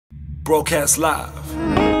broadcast live.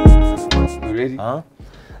 You ready? Huh?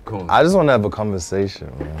 Cool. I just want to have a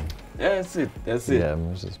conversation, man. Yeah, that's it. That's it. Yeah,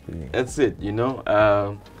 I'm just speaking. That's it, you know.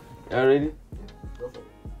 You ready?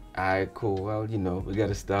 Alright, cool. Well, you know, we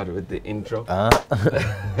gotta start with the intro.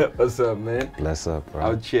 What's up, man? Bless up, bro.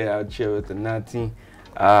 I'll cheer with Anatii.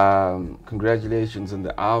 Congratulations on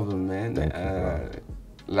the album, man. Thank you, bro.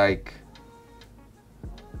 Like,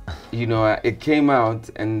 you know, it came out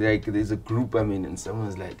and like there's a group I'm in and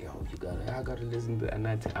someone's like, oh, I gotta listen to the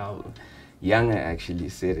Anatii album. Younger actually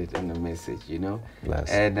said it in the message, you know. Bless.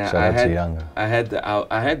 And Shout out to Younger. I had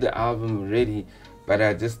the album ready, but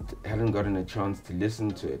I just hadn't gotten a chance to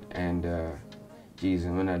listen to it. And geez,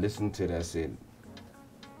 and when I listened to it, I said,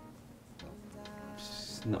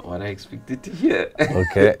 it's not what I expected to hear.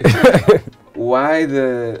 Okay. Why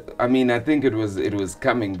I mean, I think it was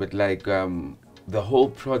coming, but like the whole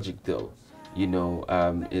project though, you know,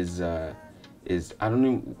 is I don't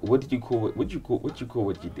know, what did you call it? What you call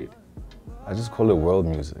what you did? I just call it world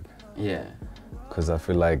music. Yeah. Because I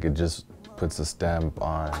feel like it just puts a stamp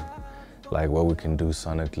on like what we can do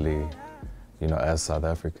sonically, you know, as South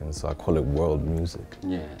Africans. So I call it world music.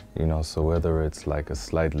 Yeah. You know, so whether it's like a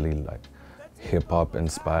slightly like hip-hop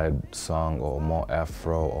inspired song or more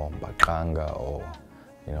Afro or Bakanga or,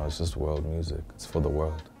 you know, it's just world music. It's for the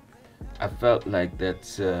world. I felt like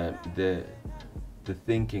that's the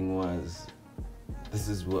thinking was, this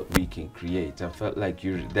is what we can create. I felt like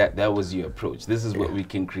that was your approach. This is what we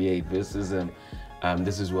can create. This is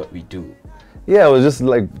what we do. Yeah, it was just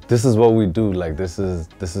like, this is what we do. Like this is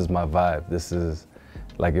my vibe. This is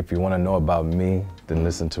like, if you want to know about me, then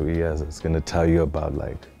listen to ES. It's gonna tell you about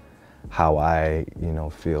like how I, you know,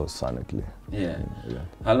 feel sonically. Yeah. Yeah.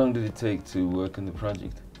 How long did it take to work on the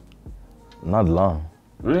project? Not long.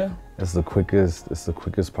 Really? It's the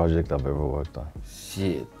quickest project I've ever worked on.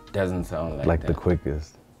 Shit, doesn't sound like Like that.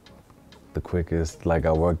 the quickest. Like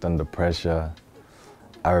I worked under pressure.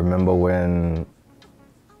 I remember when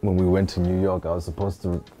we went to New York, I was supposed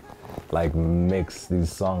to like mix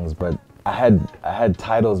these songs, but I had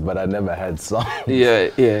titles, but I never had songs. Yeah,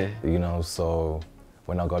 yeah. You know, so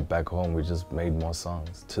when I got back home, we just made more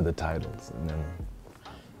songs to the titles, and then.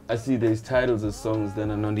 I see there's titles of songs that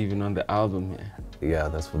are not even on the album here. Yeah,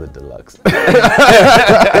 that's for the deluxe.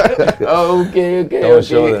 Oh, okay. Don't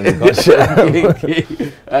show them. Don't show them. Okay.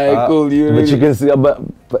 All right, cool. But you can see, but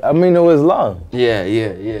I mean, it was long.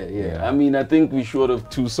 Yeah. I mean, I think we're short of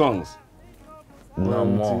 2 songs. No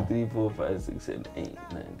 1, more. 2, 3, 4, 5, 6, 7, 8, 9,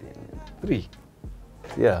 10, 3.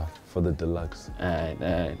 Yeah, for the deluxe. All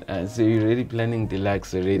right. So you're already planning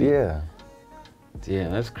deluxe already? Yeah. Yeah,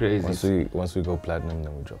 that's crazy. Once we go platinum,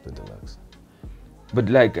 then we drop the deluxe. But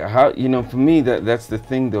like, how, you know, for me, that's the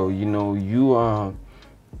thing though, you know, you are,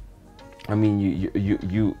 I mean,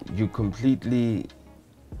 you completely,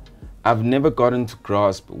 I've never gotten to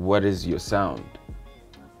grasp what is your sound.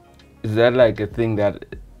 Is that like a thing that,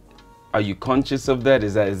 are you conscious of that?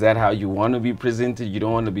 Is that how you want to be presented? You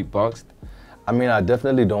don't want to be boxed? I mean, I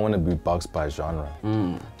definitely don't want to be boxed by genre.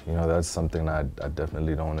 Mm. You know, that's something I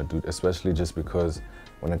definitely don't want to do, especially just because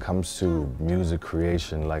when it comes to music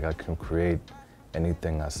creation, like I can create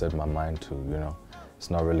anything I set my mind to, you know. It's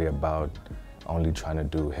not really about only trying to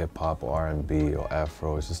do hip-hop or R&B or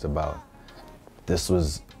Afro. It's just about, this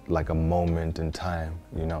was like a moment in time,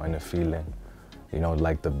 you know, and a feeling. You know,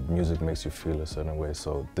 like the music makes you feel a certain way.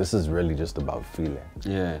 So this is really just about feeling.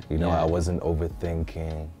 Yeah. You know, yeah. I wasn't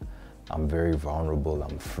overthinking. I'm very vulnerable,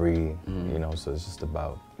 I'm free, you know, so it's just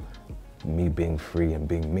about me being free and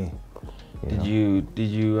being me. Did you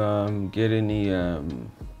get any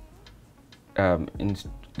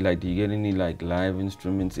do you get any like live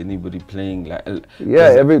instruments? Anybody playing like?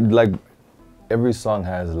 Yeah, every song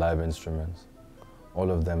has live instruments.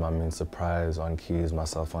 All of them. I mean, Surprise on keys,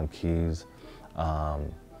 myself on keys,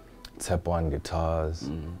 Tepo on guitars.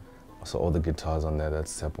 So all the guitars on there.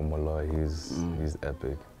 That's Tepo Molloy. He's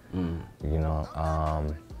epic. You know,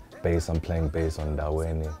 bass. I'm playing bass on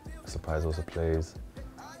Daweni. Surprise also plays.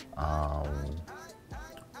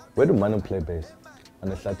 Where do Manu play bass? On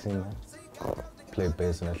the Latin. Play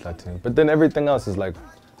bass on the Latin. But then everything else is like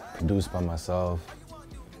produced by myself.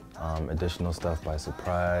 Additional stuff by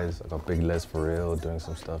Surprise. I got Big Les for real doing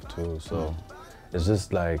some stuff too. So it's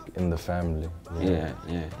just like in the family. You know?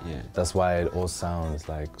 Yeah. That's why it all sounds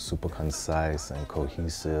like super concise and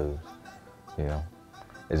cohesive. You know,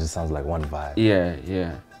 it just sounds like one vibe.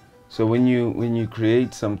 Yeah. So when you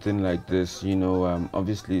create something like this, you know,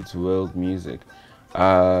 obviously it's world music.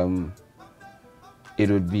 It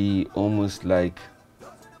would be almost like,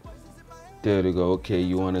 there to go, okay,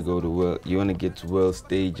 you want to go to world, you want to get to world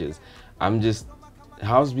stages. I'm just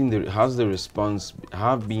how's the response?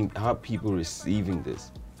 How people receiving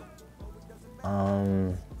this?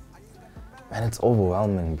 Man, it's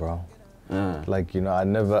overwhelming, bro. Like, you know, I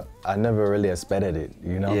never really expected it,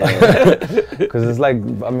 you know? Because it's like,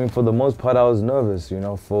 I mean, for the most part, I was nervous, you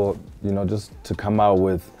know, just to come out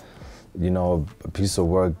with, you know, a piece of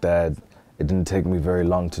work that it didn't take me very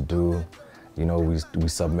long to do. You know, we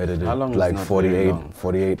submitted it like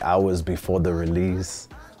 48 hours before the release.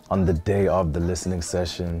 On the day of the listening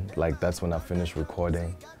session, like that's when I finished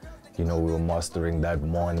recording. You know, we were mastering that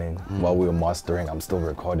morning. While we were mastering, I'm still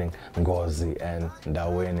recording Ngozi and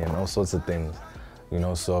Ndaweni and all sorts of things. You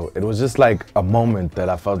know, so it was just like a moment that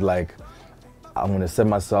I felt like I'm gonna set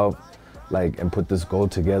myself like and put this goal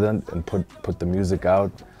together and put the music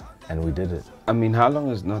out, and we did it. I mean, how long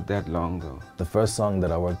is not that long though? The first song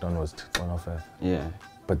that I worked on was 105. Yeah.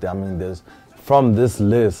 But I mean, from this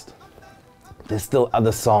list, there's still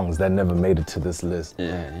other songs that never made it to this list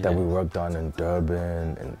that we worked on in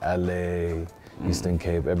Durban, in LA, Eastern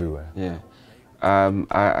Cape, everywhere. Yeah.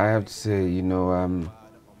 I have to say, you know,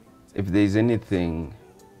 if there's anything,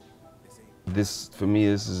 for me,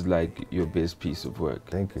 this is like your best piece of work.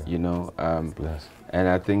 Thank you. You know, Bless. And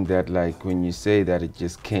I think that like when you say that it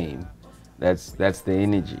just came, that's the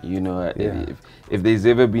energy, you know. Yeah. If there's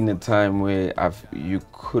ever been a time where you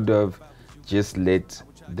could have just let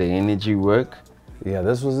the energy work. Yeah,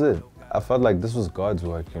 this was it. I felt like this was God's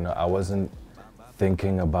work, you know. I wasn't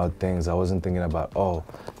thinking about things. I wasn't thinking about, oh,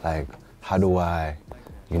 like, how do I,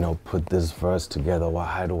 you know, put this verse together?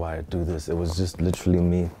 How do I do this? It was just literally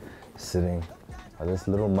me sitting on this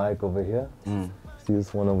little mic over here. See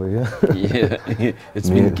this one over here? Yeah, it's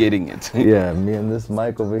been getting it. Yeah, me and this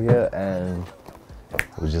mic over here, and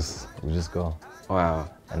we just go. Wow.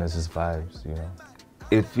 And it's just vibes, you know.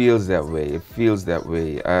 It feels that way. It feels that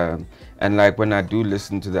way. And like when I do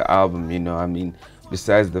listen to the album, you know, I mean,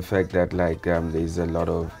 besides the fact that like there's a lot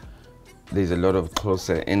of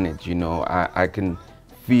closer in it, you know, I can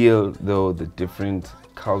feel though the different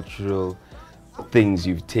cultural things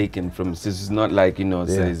you've taken from. So it's not like, you know,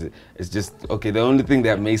 it's just okay. The only thing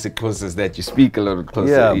that makes it closer is that you speak a little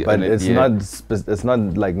closer. Yeah, but it's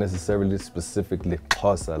not like necessarily specifically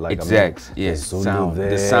closer. Like exactly. The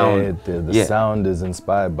sound is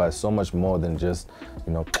inspired by so much more than just,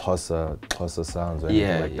 you know, closer sounds or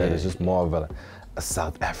anything like that. It's just more of a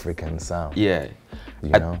South African sound. Yeah, you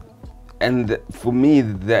know. And for me,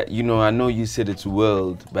 that, you know, I know you said it's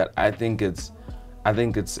world, but I think it's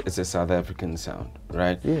a South African sound,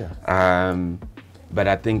 right? Yeah. But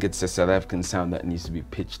I think it's a South African sound that needs to be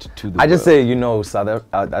pitched to the I world. just say, you know,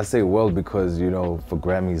 I say world because, you know, for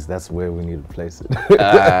Grammys, that's where we need to place it.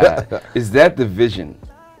 Is that the vision?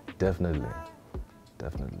 Definitely.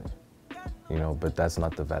 You know, but that's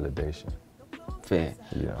not the validation. Fair.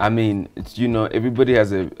 Yeah. I mean, it's, you know, everybody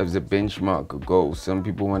has a benchmark, a goal. Some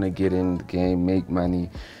people want to get in the game, make money,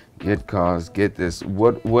 get cars, get this.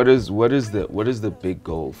 What is the big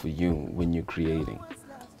goal for you when you're creating?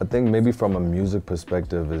 I think maybe from a music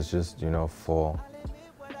perspective, it's just, you know, for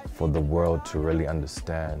the world to really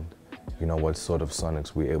understand, you know, what sort of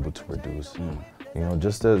sonics we're able to produce. You know,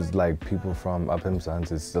 just as like people from Up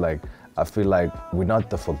Sons, it's like, I feel like we're not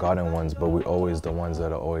the forgotten ones, but we're always the ones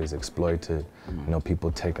that are always exploited. You know,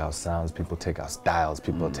 people take our sounds, people take our styles,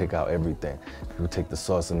 people take out everything. People take the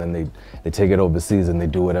sauce and then they take it overseas and they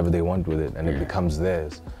do whatever they want with it and it becomes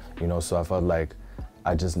theirs. You know, so I felt like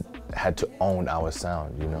I just had to own our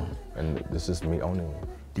sound, you know, and it's just me owning it.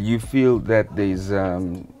 Do you feel that there's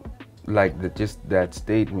like just that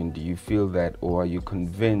statement, do you feel that, or are you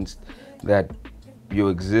convinced that your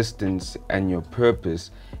existence and your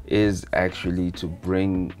purpose is actually to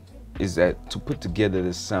put together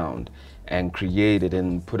the sound and create it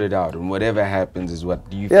and put it out, and whatever happens is what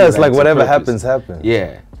do you feel? Yeah, it's like whatever happens.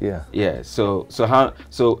 Yeah.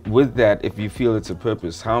 So with that, if you feel it's a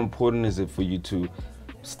purpose, how important is it for you to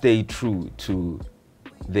stay true to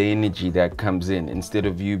the energy that comes in instead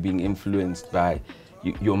of you being influenced by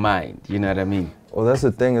your mind? You know what I mean? Well, that's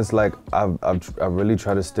the thing. It's like I really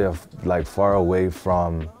try to stay like far away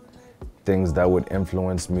from things that would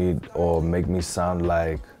influence me or make me sound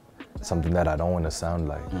like something that I don't want to sound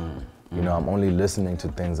like. You know, I'm only listening to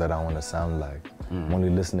things that I want to sound like. I'm only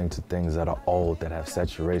listening to things that are old, that have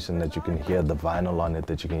saturation, that you can hear the vinyl on it,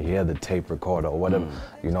 that you can hear the tape recorder or whatever.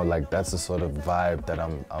 You know, like that's the sort of vibe that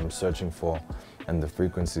I'm searching for, and the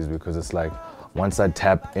frequencies, because it's like once I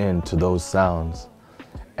tap into those sounds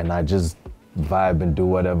and I just vibe and do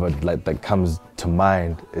whatever like that comes to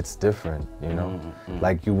mind, it's different, you know.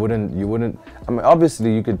 Like you wouldn't I mean,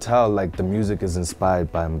 obviously you could tell like the music is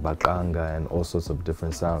inspired by Mbaqanga and all sorts of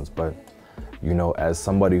different sounds, but you know, as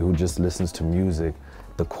somebody who just listens to music,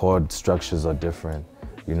 the chord structures are different.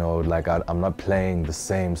 You know, like I'm not playing the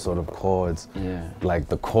same sort of chords. Yeah. Like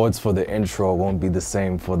the chords for the intro won't be the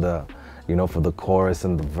same for the, you know, for the chorus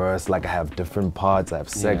and the verse. Like I have different parts, I have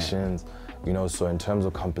sections. You know, so in terms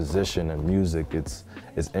of composition and music, it's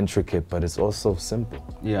intricate, but it's also simple.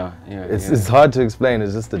 Yeah. It's hard to explain.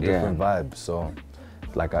 It's just a different vibe. So,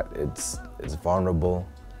 like, it's vulnerable.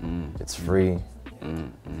 It's free.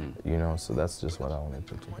 You know, so that's just what I wanted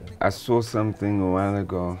to do. I saw something a while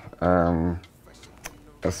ago.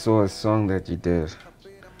 I saw a song that you did.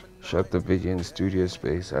 Shot the video in studio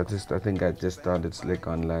space. I think I just started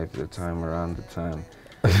Slikour on live around the time.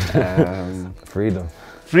 Freedom.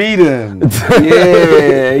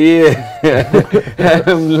 Yeah.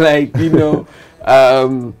 I'm like,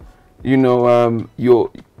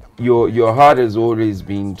 your heart has always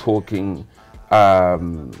been talking.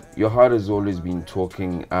 Your heart has always been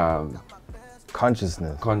talking.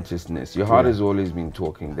 Consciousness. Your heart has always been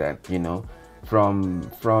talking that, you know, from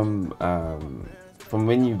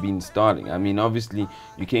when you've been starting. I mean, obviously,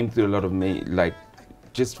 you came through a lot of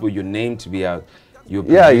just for your name to be out. You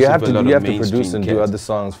have to produce and do other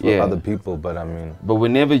songs for other people, but I mean. But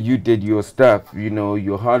whenever you did your stuff, you know,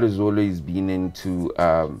 your heart has always been into,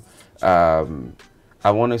 I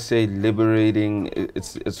want to say liberating.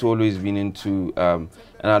 It's always been into, and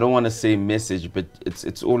I don't want to say message, but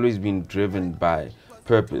it's always been driven by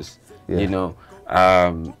purpose, you know.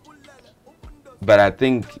 But I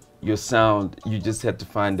think your sound, you just had to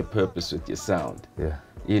find the purpose with your sound. Yeah.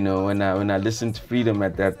 You know, when I listened to Freedom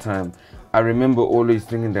at that time, I remember always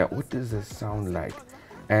thinking that, what does this sound like?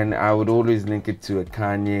 And I would always link it to a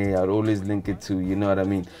Kanye, I'd always link it to, you know what I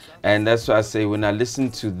mean? And that's why I say, when I listen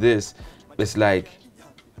to this, it's like,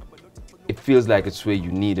 it feels like it's where you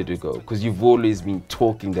needed to go, because you've always been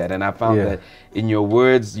talking that. And I found that in your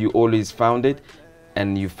words, you always found it,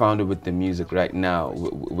 and you found it with the music right now,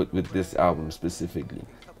 with this album specifically.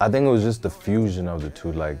 I think it was just the fusion of the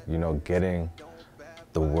two, like, you know, getting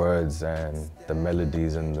the words and the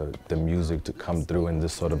melodies and the music to come through in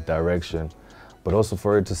this sort of direction, but also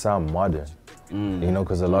for it to sound modern. You know,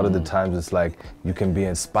 because a lot of the times it's like you can be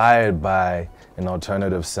inspired by an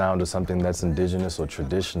alternative sound or something that's indigenous or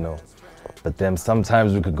traditional, but then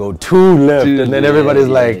sometimes we could go too left, and then everybody's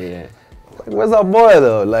like, where's our boy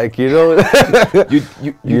though? Like, you know.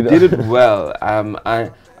 you did it well.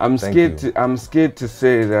 I'm scared to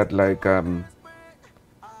say that, like,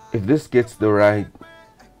 if this gets the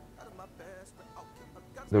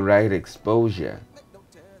right exposure,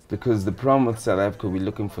 because the problem with South Africa, we're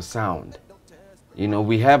looking for sound. You know,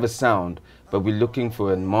 we have a sound, but we're looking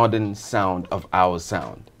for a modern sound of our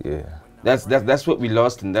sound. Yeah. That's what we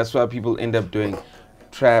lost, and that's why people end up doing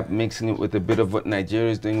trap, mixing it with a bit of what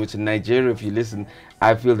Nigeria is doing, which in Nigeria, if you listen,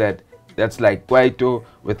 I feel that that's like Kwaito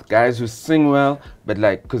with guys who sing well, but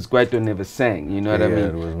like, because Kwaito never sang, you know what I mean?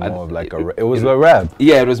 It was more of like it was a rap.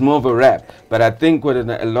 Yeah, it was more of a rap. But I think what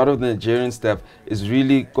a lot of the Nigerian stuff is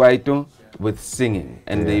really Kwaito with singing,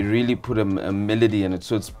 and they really put a melody in it,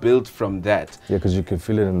 so it's built from that. Yeah, because you can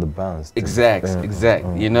feel it in the bounce. Exact.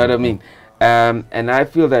 You know what I mean? And I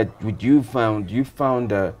feel that what you found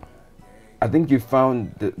I think you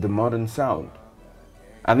found the modern sound.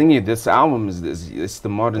 I think this album is the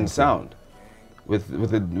modern sound,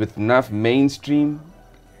 with enough mainstream,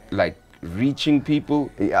 like reaching people.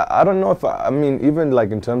 Yeah, I don't know if I mean, even like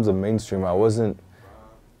in terms of mainstream, I wasn't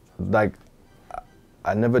like,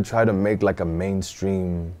 I never tried to make like a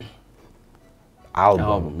mainstream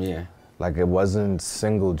album. Yeah. Like it wasn't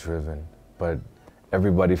single driven, but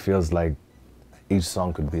everybody feels like each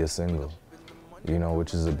song could be a single, you know,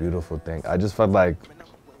 which is a beautiful thing. I just felt like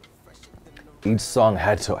each song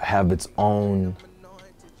had to have its own,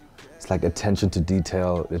 it's like attention to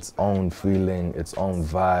detail, its own feeling, its own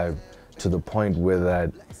vibe, to the point where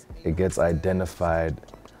that it gets identified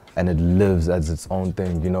and it lives as its own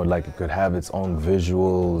thing, you know, like it could have its own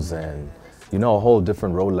visuals and, you know, a whole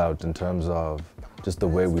different rollout in terms of just the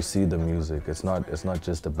way we see the music. It's not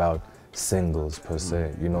just about singles per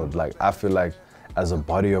se, you know, like I feel like as a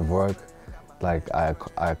body of work, like I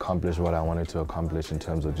accomplished what I wanted to accomplish in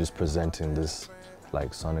terms of just presenting this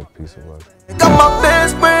like sonic piece of work. Got my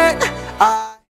best friend.